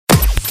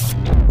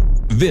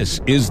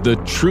This is the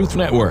Truth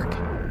Network.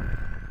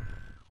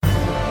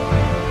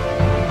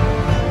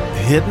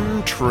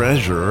 Hidden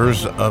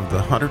treasures of the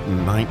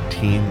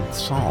 119th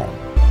Psalm.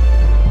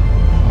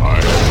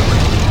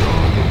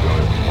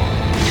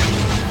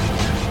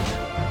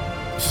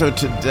 So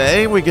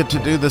today we get to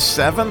do the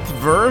 7th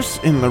verse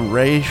in the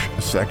Resh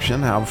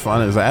section. How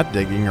fun is that,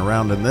 digging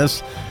around in this,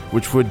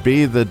 which would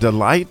be the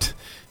delight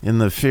in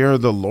the fear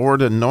of the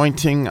Lord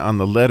anointing on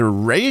the letter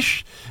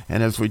Resh.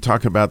 And as we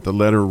talk about the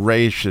letter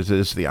Resh, it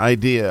is the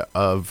idea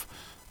of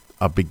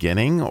a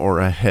beginning or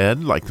a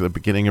head, like the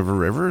beginning of a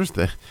river,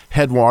 the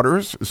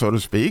headwaters, so to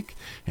speak.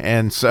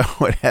 And so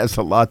it has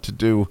a lot to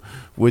do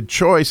with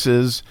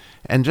choices.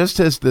 And just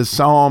as the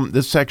psalm,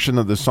 this section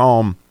of the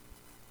psalm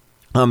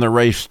on the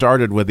Resh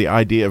started with the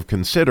idea of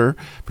consider,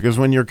 because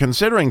when you're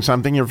considering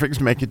something, you're fixed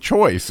to make a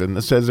choice. And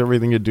this has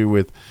everything to do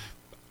with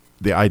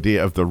the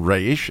idea of the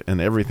Resh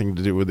and everything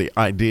to do with the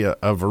idea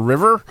of a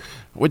river,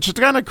 which is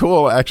kind of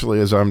cool,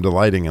 actually, as I'm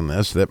delighting in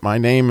this, that my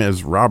name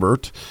is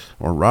Robert,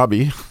 or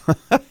Robbie,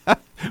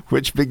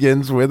 which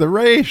begins with a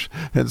Resh.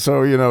 And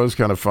so, it's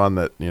kind of fun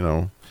that,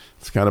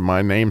 it's kind of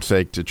my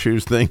namesake to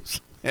choose things.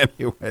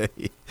 Anyway,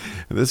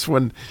 this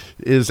one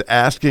is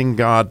asking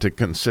God to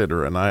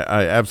consider, and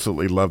I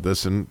absolutely love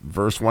this. In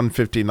verse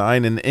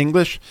 159 in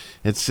English,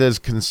 it says,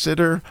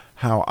 "Consider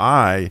how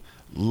I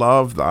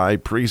love thy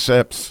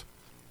precepts.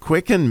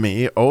 Quicken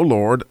me, O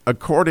Lord,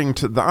 according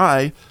to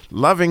thy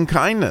loving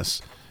kindness."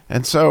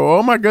 And so,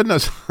 oh my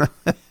goodness,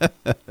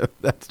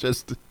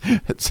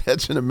 it's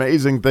such an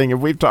amazing thing.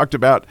 And we've talked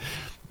about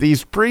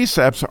these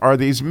precepts are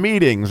these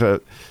meetings.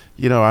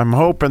 I'm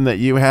hoping that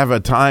you have a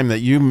time that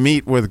you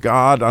meet with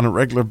God on a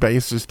regular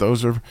basis.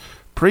 Those are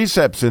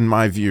precepts in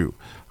my view.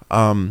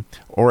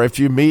 Or if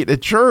you meet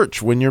at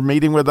church when you're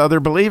meeting with other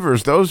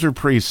believers, those are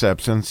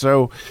precepts. And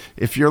so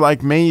if you're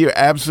like me, you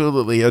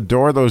absolutely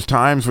adore those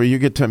times where you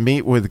get to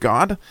meet with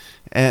God.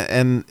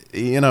 And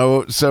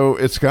so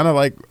it's kind of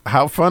like,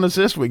 how fun is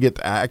this? We get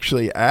to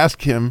actually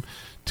ask him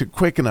to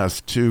quicken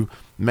us, to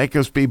make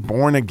us be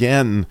born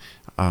again.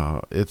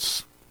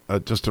 It's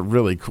just a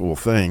really cool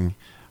thing.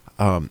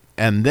 And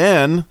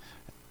then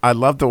I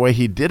love the way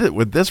he did it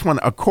with this one,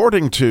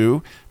 according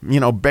to,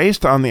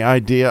 based on the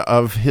idea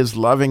of his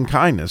loving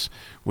kindness,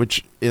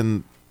 which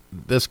in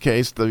this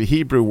case, the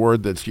Hebrew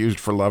word that's used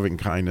for loving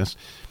kindness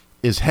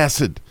is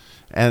hesed.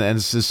 And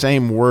it's the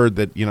same word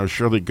that,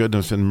 surely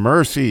goodness and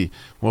mercy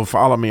will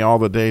follow me all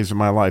the days of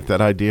my life. That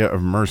idea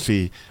of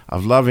mercy,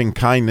 of loving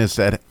kindness,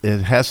 that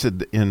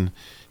hesed in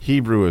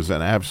Hebrew is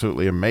an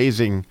absolutely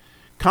amazing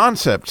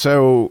concept.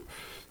 So,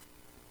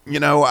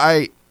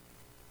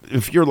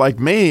 if you're like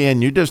me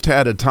and you just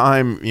had a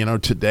time,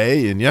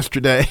 today and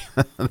yesterday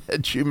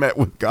that you met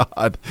with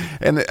God,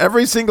 and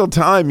every single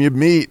time you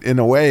meet, in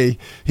a way,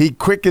 he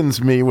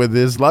quickens me with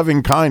his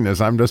loving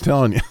kindness. I'm just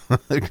telling you,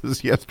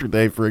 because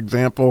yesterday, for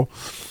example,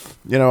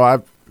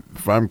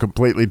 if I'm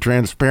completely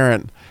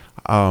transparent,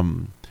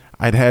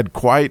 I'd had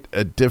quite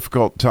a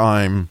difficult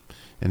time.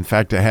 In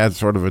fact, I had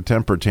sort of a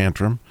temper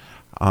tantrum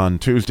on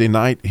Tuesday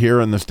night here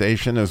in the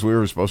station as we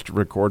were supposed to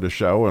record a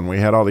show, and we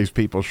had all these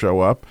people show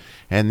up,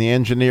 and the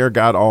engineer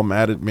got all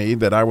mad at me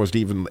that I was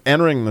even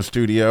entering the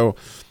studio.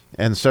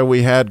 And so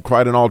we had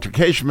quite an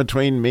altercation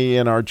between me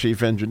and our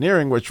chief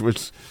engineering, which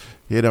was,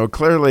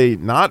 clearly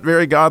not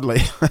very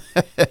godly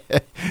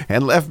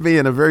and left me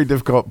in a very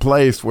difficult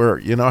place where,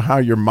 how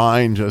your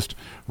mind just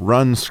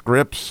runs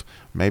scripts.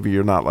 Maybe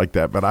you're not like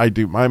that, but I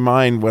do. My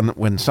mind,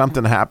 when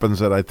something happens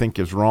that I think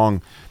is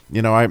wrong,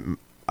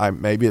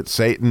 maybe it's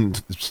Satan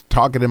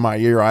talking in my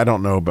ear, I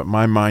don't know, but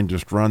my mind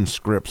just runs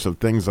scripts of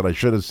things that I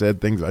should have said,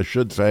 things I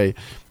should say.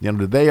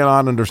 Do they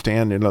not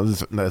understand,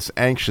 this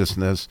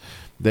anxiousness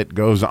that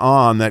goes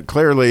on that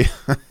clearly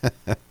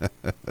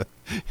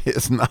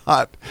is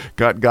not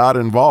got God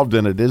involved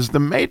in it, is the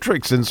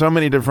matrix in so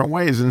many different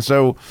ways. And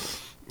so,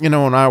 when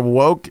I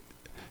woke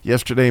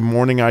yesterday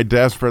morning, I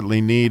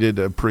desperately needed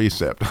a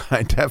precept.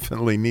 I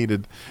definitely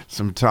needed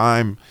some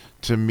time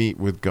to meet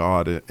with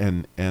God,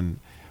 and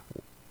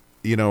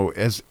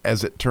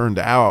as it turned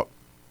out,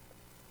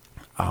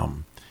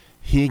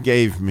 he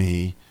gave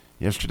me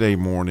yesterday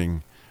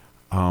morning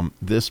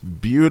this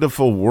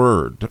beautiful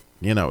word,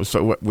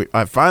 so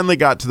I finally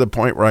got to the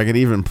point where I could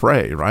even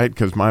pray, right?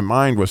 Because my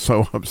mind was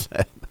so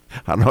upset.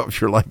 I don't know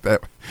if you're like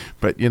that,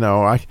 but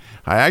I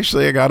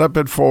actually got up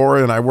at 4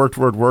 and I worked,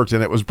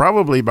 and it was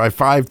probably by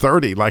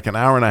 5:30, like an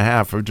hour and a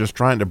half of just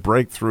trying to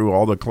break through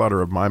all the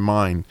clutter of my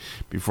mind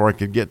before I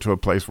could get to a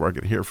place where I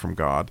could hear from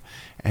God.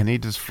 And he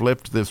just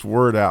flipped this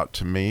word out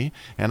to me.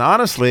 And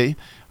honestly,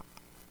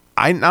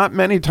 not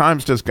many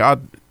times does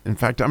God, in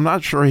fact, I'm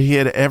not sure he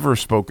had ever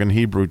spoken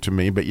Hebrew to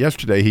me, but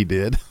yesterday he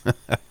did.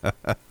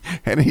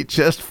 And he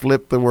just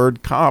flipped the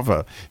word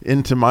kava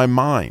into my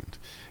mind.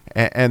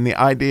 And the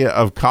idea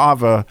of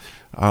kava,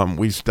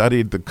 we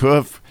studied the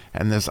kuf,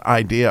 and this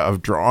idea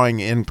of drawing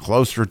in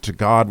closer to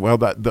God. Well,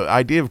 the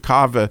idea of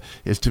kava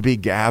is to be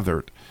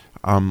gathered.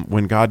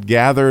 When God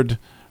gathered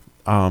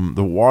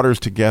the waters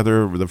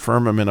together, the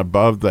firmament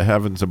above, the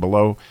heavens and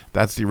below,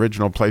 that's the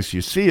original place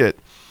you see it.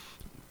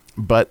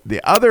 But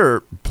the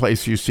other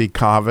place you see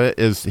kava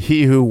is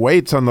he who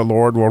waits on the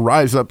Lord will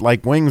rise up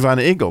like wings on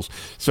eagles.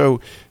 So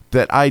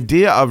that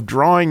idea of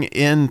drawing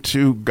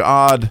into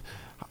God,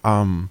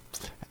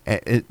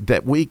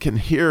 that we can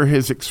hear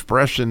his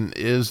expression,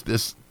 is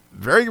this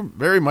very,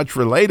 very much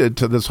related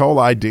to this whole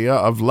idea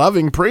of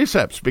loving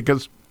precepts,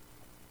 because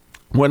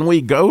when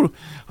we go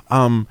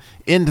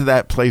into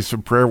that place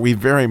of prayer, we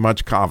very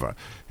much kava.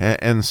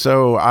 And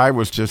so I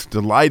was just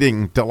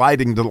delighting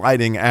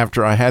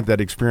after I had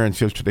that experience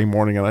yesterday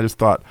morning. And I just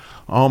thought,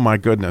 oh my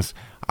goodness,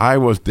 I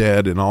was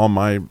dead in all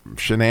my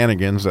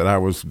shenanigans that I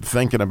was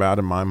thinking about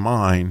in my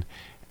mind.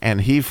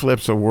 And he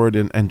flips a word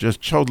and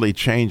just totally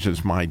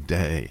changes my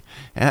day.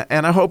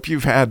 And I hope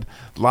you've had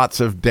lots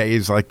of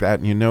days like that,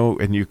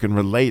 and you can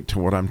relate to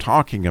what I'm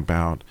talking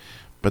about.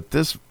 But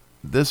this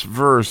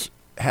verse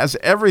has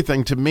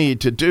everything to me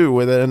to do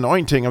with an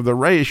anointing of the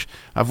Resh,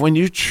 of when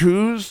you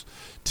choose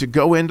to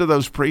go into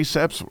those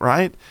precepts,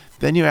 right?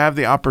 Then you have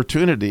the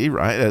opportunity,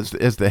 right?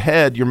 As the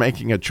head, you're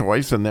making a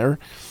choice, and there,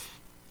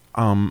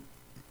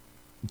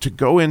 to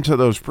go into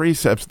those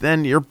precepts,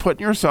 then you're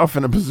putting yourself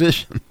in a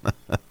position,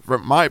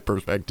 from my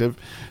perspective,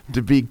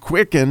 to be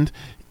quickened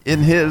in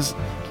his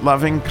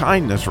loving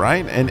kindness,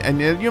 right?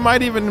 And you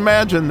might even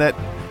imagine that,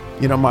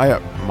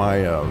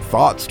 my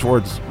thoughts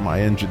towards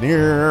my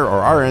engineer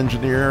or our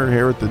engineer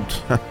here at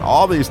the,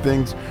 all these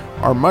things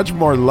are much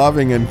more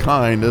loving and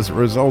kind as a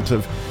result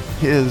of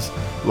his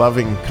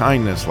loving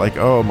kindness. Like,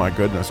 oh my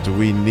goodness, do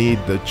we need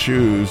to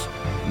choose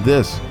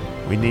this?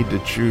 We need to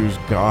choose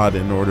God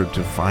in order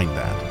to find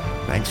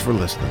that. Thanks for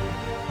listening.